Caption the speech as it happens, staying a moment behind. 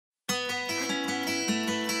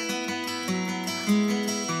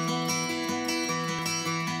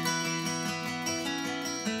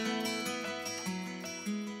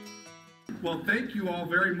Well, thank you all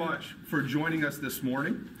very much for joining us this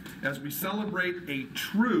morning as we celebrate a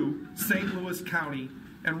true St. Louis County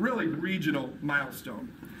and really regional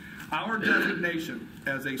milestone, our designation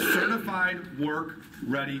as a certified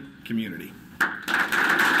work-ready community.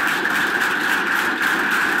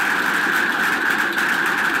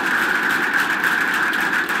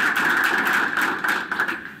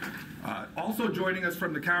 Also joining us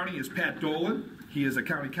from the county is Pat Dolan. He is a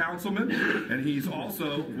county councilman, and he's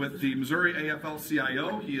also with the Missouri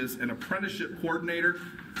AFL-CIO. He is an apprenticeship coordinator,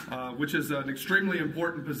 which is an extremely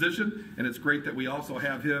important position, and it's great that we also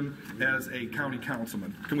have him as a county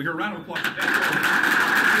councilman. Can we hear a round of applause for Pat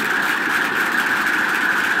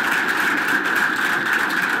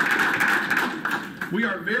Dolan? We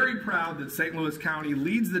are very proud that St. Louis County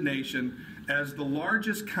leads the nation as the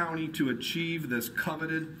largest county to achieve this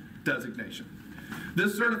coveted designation.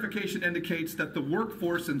 This certification indicates that the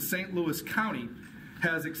workforce in St. Louis County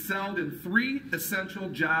has excelled in 3 essential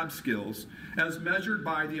job skills as measured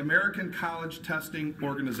by the American College Testing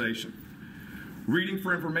Organization: reading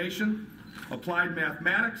for information, applied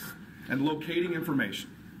mathematics, and locating information.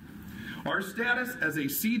 Our status as a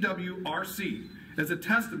CWRC is a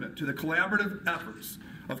testament to the collaborative efforts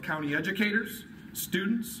of county educators,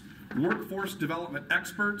 students, workforce development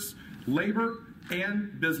experts, labor,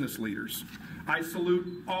 and business leaders. I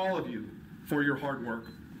salute all of you for your hard work.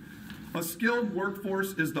 A skilled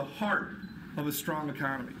workforce is the heart of a strong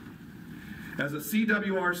economy. As a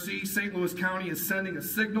CWRC, St. Louis County is sending a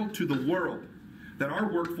signal to the world that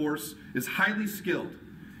our workforce is highly skilled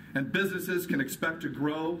and businesses can expect to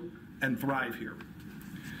grow and thrive here.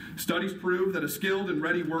 Studies prove that a skilled and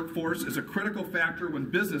ready workforce is a critical factor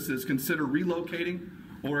when businesses consider relocating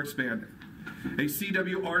or expanding. A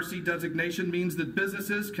CWRC designation means that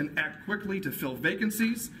businesses can act quickly to fill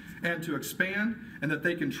vacancies and to expand, and that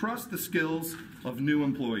they can trust the skills of new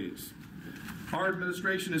employees. Our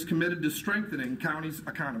administration is committed to strengthening county's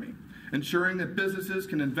economy, ensuring that businesses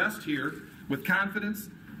can invest here with confidence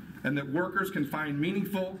and that workers can find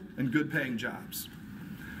meaningful and good-paying jobs.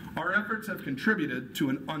 Our efforts have contributed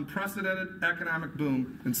to an unprecedented economic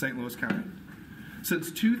boom in St. Louis County.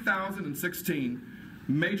 Since 2016,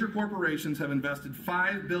 major corporations have invested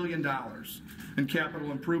 $5 billion in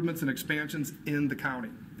capital improvements and expansions in the county.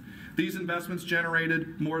 These investments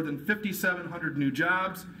generated more than 5,700 new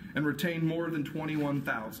jobs and retained more than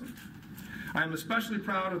 21,000. I am especially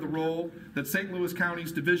proud of the role that St. Louis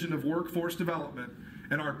County's Division of Workforce Development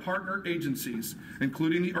and our partner agencies,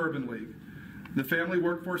 including the Urban League, the Family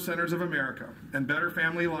Workforce Centers of America, and Better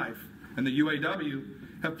Family Life, and the UAW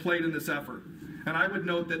have played in this effort. And I would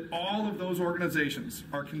note that all of those organizations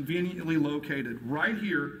are conveniently located right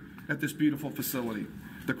here at this beautiful facility,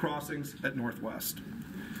 the Crossings at Northwest.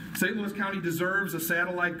 St. Louis County deserves a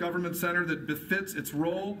satellite government center that befits its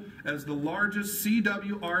role as the largest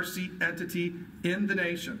CWRC entity in the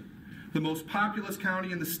nation, the most populous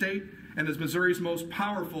county in the state, and is Missouri's most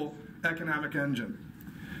powerful economic engine.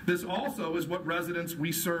 This also is what residents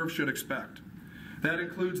we serve should expect. That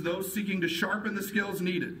includes those seeking to sharpen the skills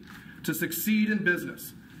needed to succeed in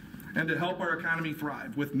business and to help our economy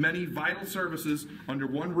thrive, with many vital services under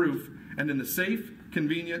one roof and in the safe,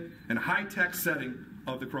 convenient, and high-tech setting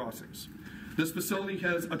of the Crossings. This facility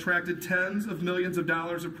has attracted tens of millions of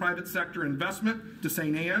dollars of private sector investment to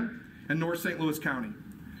St. Anne and North St. Louis County,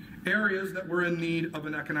 areas that were in need of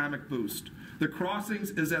an economic boost. The Crossings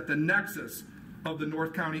is at the nexus of the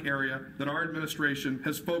North County area that our administration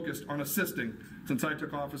has focused on assisting since I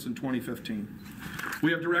took office in 2015.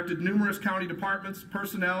 We have directed numerous county departments,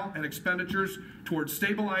 personnel, and expenditures towards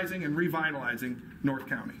stabilizing and revitalizing North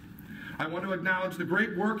County. I want to acknowledge the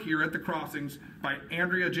great work here at the Crossings by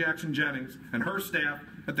Andrea Jackson Jennings and her staff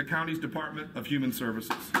at the county's Department of Human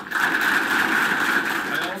Services.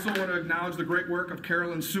 I also want to acknowledge the great work of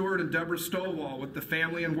Carolyn Seward and Deborah Stovall with the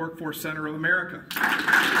Family and Workforce Center of America.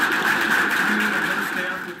 And their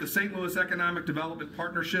staff with the St. Louis Economic Development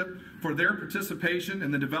Partnership for their participation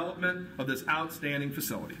in the development of this outstanding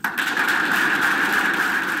facility.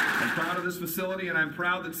 I'm proud of this facility, and I'm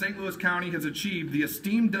proud that St. Louis County has achieved the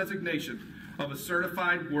esteemed designation of a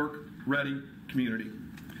certified work-ready community.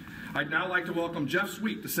 I'd now like to welcome Jeff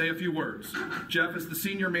Sweet to say a few words. Jeff is the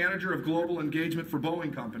Senior Manager of Global Engagement for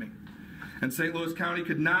Boeing Company, and St. Louis County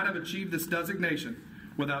could not have achieved this designation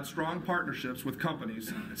without strong partnerships with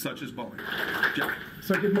companies such as Boeing. Jeff.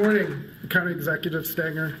 So good morning, County Executive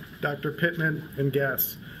Stanger, Dr. Pittman, and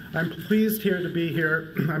guests. I'm pleased here to be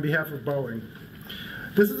here on behalf of Boeing.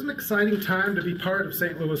 This is an exciting time to be part of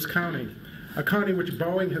St. Louis County, a county which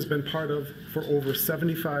Boeing has been part of for over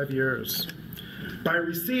 75 years. By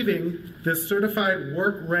receiving this Certified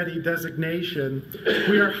Work Ready designation,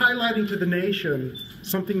 we are highlighting to the nation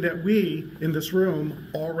something that we in this room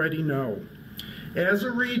already know. As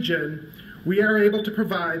a region, we are able to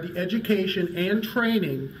provide the education and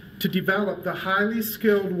training to develop the highly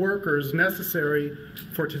skilled workers necessary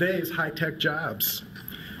for today's high-tech jobs.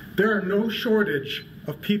 There are no shortage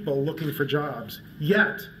of people looking for jobs,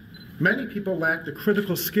 yet many people lack the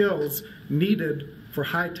critical skills needed for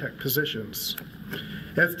high-tech positions.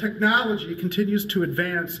 As technology continues to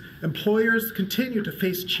advance, employers continue to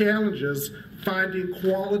face challenges finding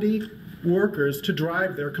quality workers to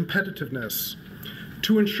drive their competitiveness.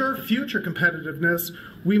 To ensure future competitiveness,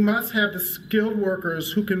 we must have the skilled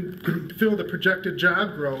workers who can fill the projected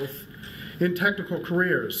job growth in technical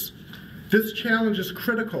careers. This challenge is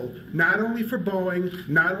critical not only for Boeing,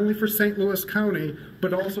 not only for St. Louis County,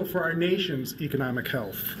 but also for our nation's economic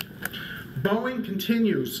health. Boeing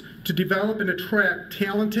continues to develop and attract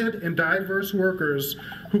talented and diverse workers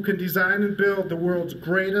who can design and build the world's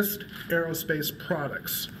greatest aerospace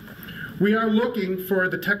products. We are looking for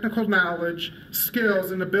the technical knowledge,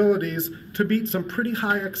 skills, and abilities to meet some pretty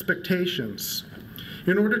high expectations.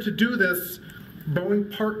 In order to do this,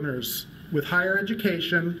 Boeing partners with higher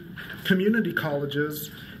education, community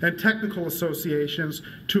colleges, and technical associations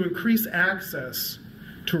to increase access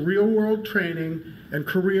to real-world training and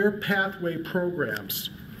career pathway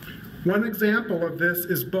programs. One example of this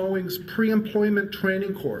is Boeing's pre-employment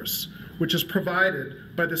training course, which is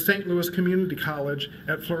provided by the St. Louis Community College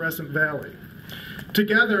at Florissant Valley.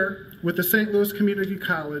 Together with the St. Louis Community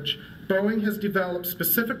College, Boeing has developed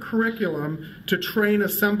specific curriculum to train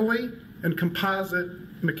assembly and composite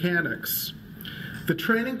mechanics. The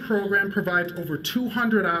training program provides over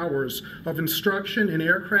 200 hours of instruction in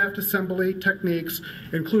aircraft assembly techniques,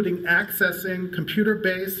 including accessing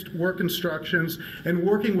computer-based work instructions and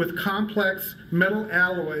working with complex metal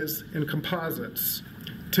alloys and composites.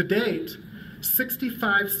 To date,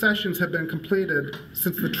 65 sessions have been completed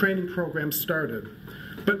since the training program started.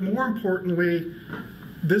 But more importantly,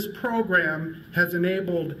 this program has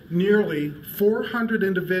enabled nearly 400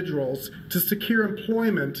 individuals to secure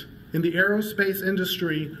employment in the aerospace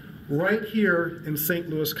industry right here in St.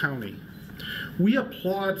 Louis County. We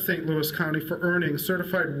applaud St. Louis County for earning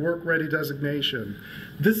Certified Work Ready designation.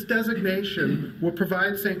 This designation will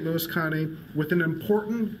provide St. Louis County with an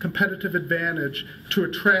important competitive advantage to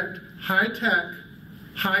attract high-tech,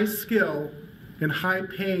 high-skill, and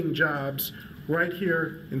high-paying jobs right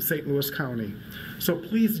here in St. Louis County. So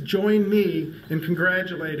please join me in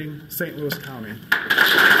congratulating St. Louis County.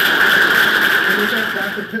 And with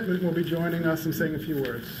that, Dr. Pittman will be joining us and saying a few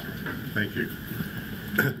words. Thank you.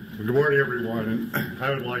 Good morning, everyone. And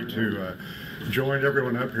I would like to join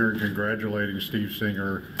everyone up here in congratulating Steve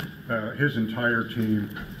Singer, his entire team,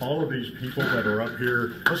 all of these people that are up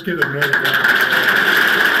here. Let's give them another round.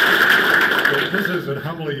 This is a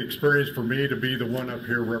humbling experience for me to be the one up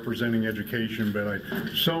here representing education, but I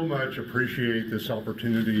so much appreciate this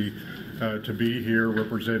opportunity to be here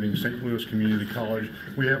representing St. Louis Community College.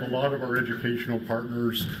 We have a lot of our educational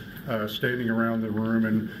partners standing around the room,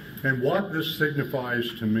 and what this signifies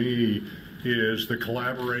to me is the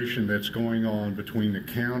collaboration that's going on between the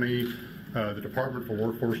county, the Department for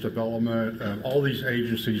Workforce Development, all these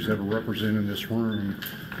agencies that are represented in this room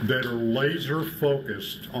that are laser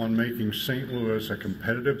focused on making St. Louis a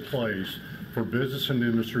competitive place for business and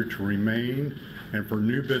industry to remain and for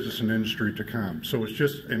new business and industry to come. So it's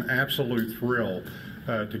just an absolute thrill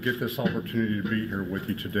to get this opportunity to be here with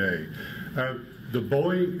you today. The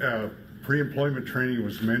Boeing pre-employment training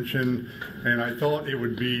was mentioned, and I thought it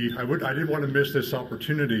would be, I didn't want to miss this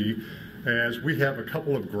opportunity as we have a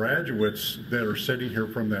couple of graduates that are sitting here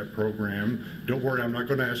from that program. Don't worry, I'm not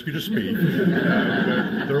going to ask you to speak.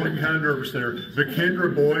 But they're looking kind of nervous there. But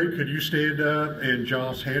Kendra Boyd, could you stand up? And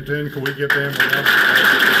Joss Hanton, can we give them a round of applause?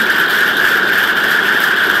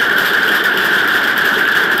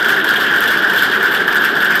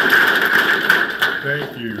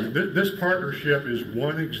 Thank you. This partnership is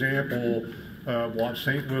one example of what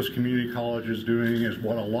St. Louis Community College is doing, is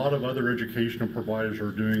what a lot of other educational providers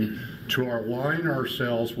are doing to align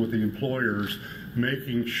ourselves with the employers,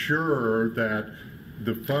 making sure that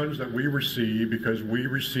the funds that we receive, because we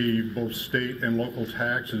receive both state and local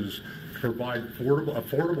taxes, provide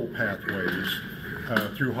affordable pathways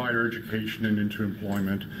through higher education and into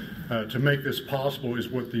employment. To make this possible is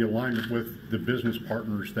with the alignment with the business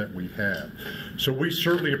partners that we have. So we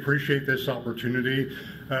certainly appreciate this opportunity.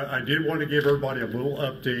 I did want to give everybody a little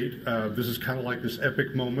update. This is kind of like this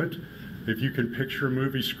epic moment. If you can picture a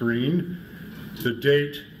movie screen, the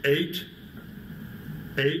date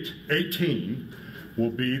 8/8/18 will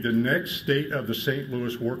be the next State of the St.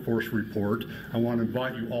 Louis Workforce Report. I want to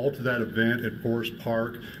invite you all to that event at Forest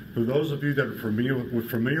Park. For those of you that are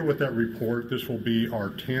familiar with that report, this will be our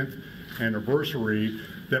 10th anniversary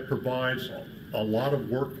that provides a lot of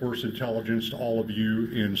workforce intelligence to all of you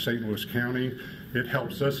in St. Louis County. It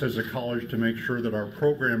helps us as a college to make sure that our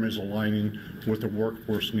program is aligning with the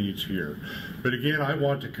workforce needs here. But again, I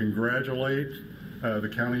want to congratulate the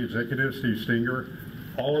county executive, Steve Stinger,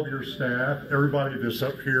 all of your staff, everybody that's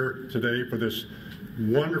up here today for this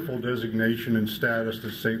wonderful designation and status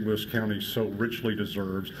that St. Louis County so richly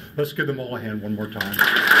deserves. Let's give them all a hand one more time.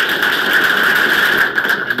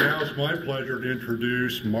 And now it's my pleasure to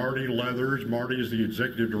introduce Marty Leathers. Marty is the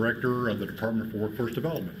Executive Director of the Department for Workforce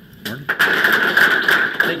Development. Marty?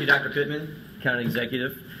 Thank you, Dr. Pittman, County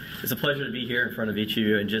Executive. It's a pleasure to be here in front of each of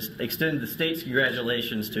you and just extend the state's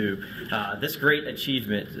congratulations to this great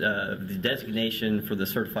achievement, the designation for the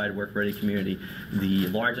Certified Work Ready Community, the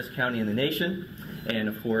largest county in the nation, and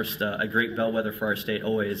of course a great bellwether for our state,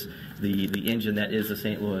 always the engine that is the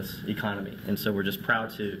St. Louis economy. And so we're just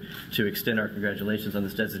proud to extend our congratulations on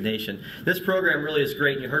this designation. This program really is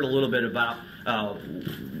great, and you heard a little bit about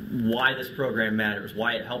why this program matters,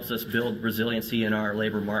 why it helps us build resiliency in our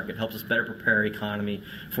labor market, helps us better prepare our economy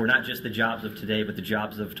for not just the jobs of today, but the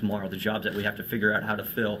jobs of tomorrow, the jobs that we have to figure out how to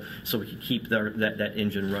fill so we can keep that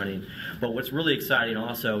engine running. But what's really exciting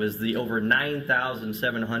also is the over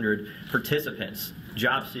 9,700 participants,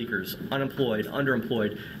 job seekers, unemployed,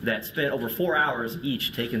 underemployed, that spent over 4 hours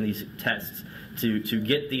each taking these tests to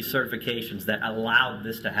get these certifications that allowed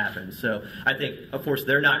this to happen. So I think, of course,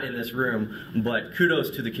 they're not in this room, but kudos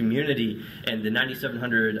to the community and the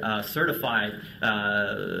 9,700 certified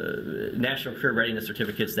National Career Readiness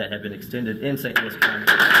Certificates that have been extended in St. Louis County.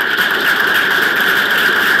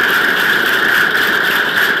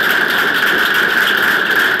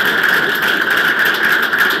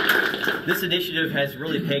 This initiative has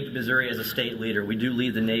really pegged Missouri as a state leader. We do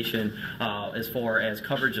lead the nation as far as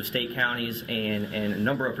coverage of state counties and a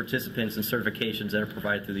number of participants and certifications that are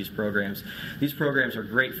provided through these programs. These programs are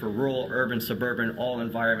great for rural, urban, suburban, all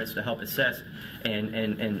environments to help assess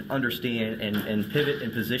and understand and pivot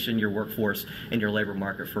and position your workforce and your labor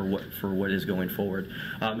market for what is going forward.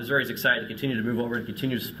 Missouri is excited to continue to move over and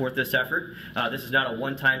continue to support this effort. This is not a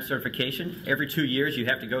one-time certification. Every 2 years you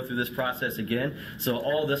have to go through this process again. So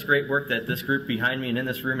all this great work that this group behind me and in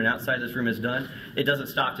this room and outside this room has done, it doesn't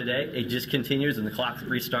stop today. It just continues and the clock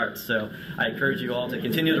restarts. So I encourage you all to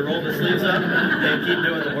continue to roll the sleeves up and keep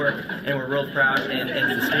doing the work. And we're real proud and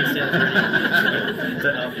the state stands ready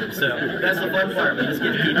to help you. So that's the fun part. We just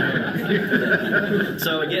get to keep doing it.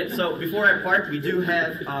 So again, so before I part, we do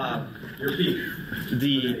have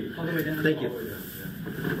thank you.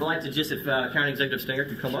 I'd like to just, if County Executive Stinger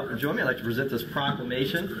could come up and join me, I'd like to present this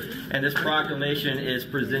proclamation. And this proclamation is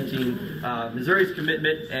presenting Missouri's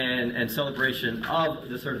commitment and celebration of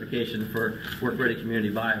the certification for Work Ready Community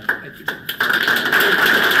by. Thank you.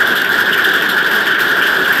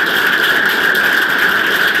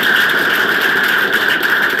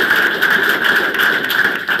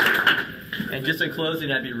 And just in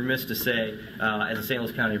closing, I'd be remiss to say, as a St.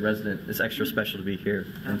 Louis County resident, it's extra special to be here.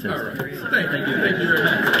 All right. Thank you very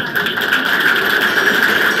much.